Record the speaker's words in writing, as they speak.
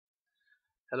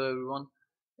Hello everyone.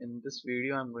 In this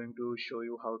video I'm going to show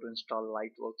you how to install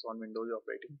LightWorks on Windows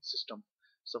operating system.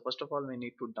 So first of all we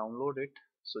need to download it.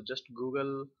 So just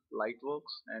Google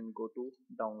LightWorks and go to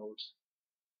downloads.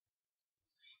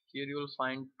 Here you will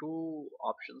find two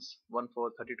options, one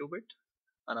for 32-bit,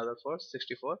 another for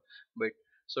 64-bit.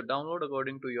 So download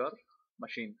according to your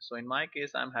machine. So in my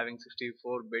case I'm having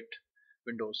 64-bit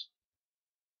Windows.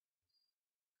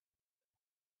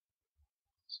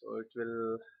 So it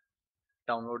will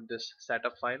download this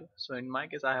setup file. So in my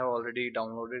case I have already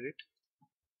downloaded it.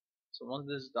 So once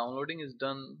this downloading is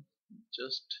done,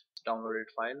 just download it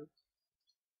file.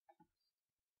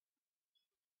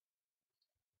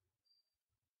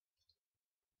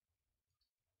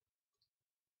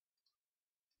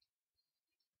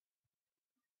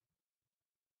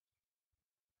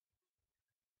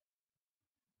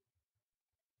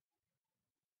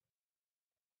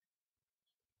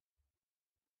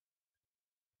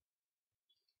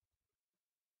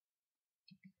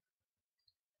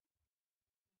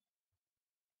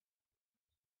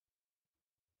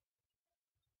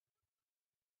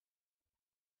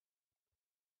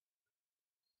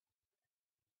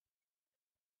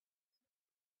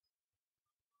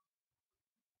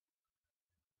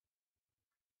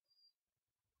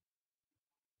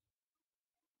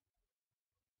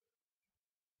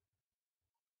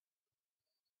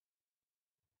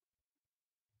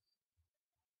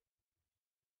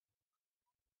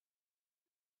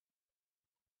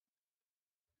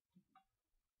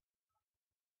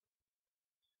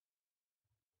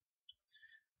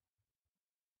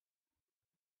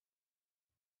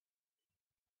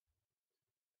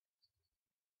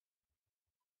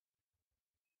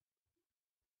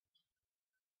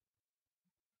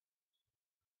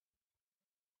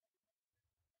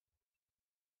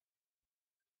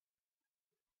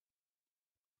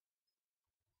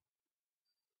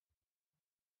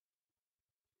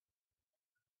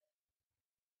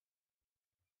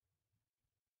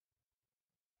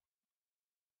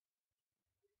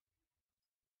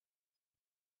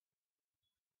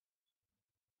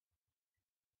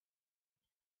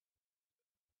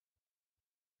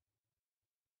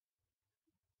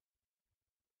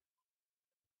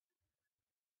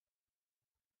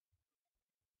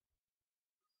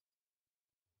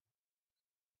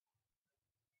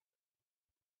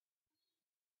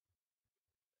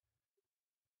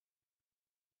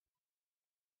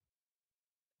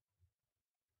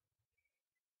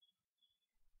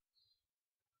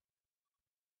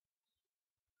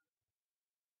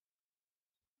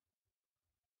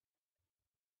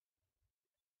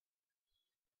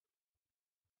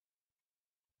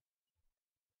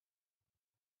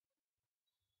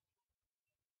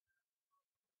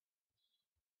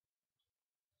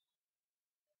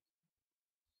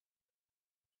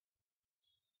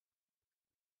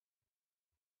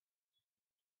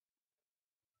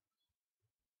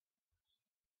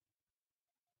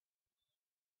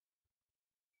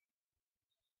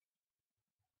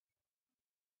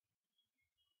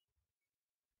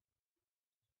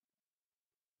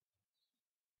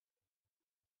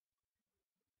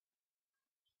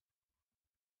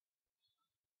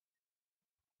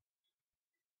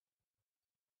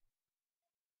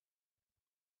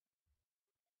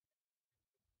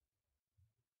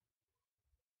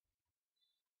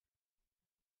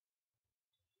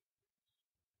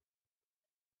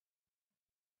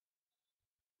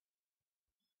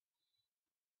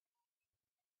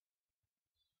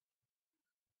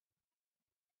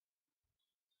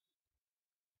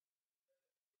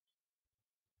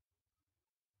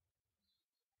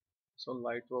 So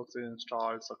LightWorks is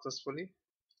installed successfully.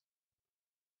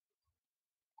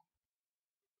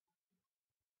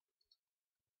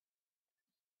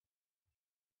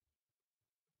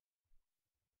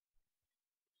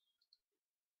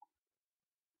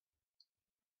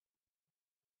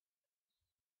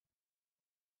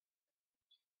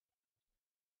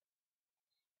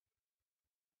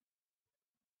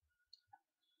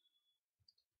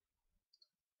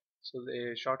 So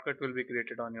the shortcut will be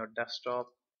created on your desktop.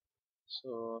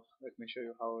 So let me show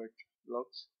you how it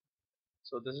looks.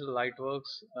 So this is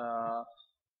LightWorks.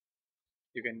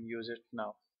 You can use it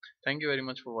now. Thank you very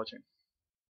much for watching.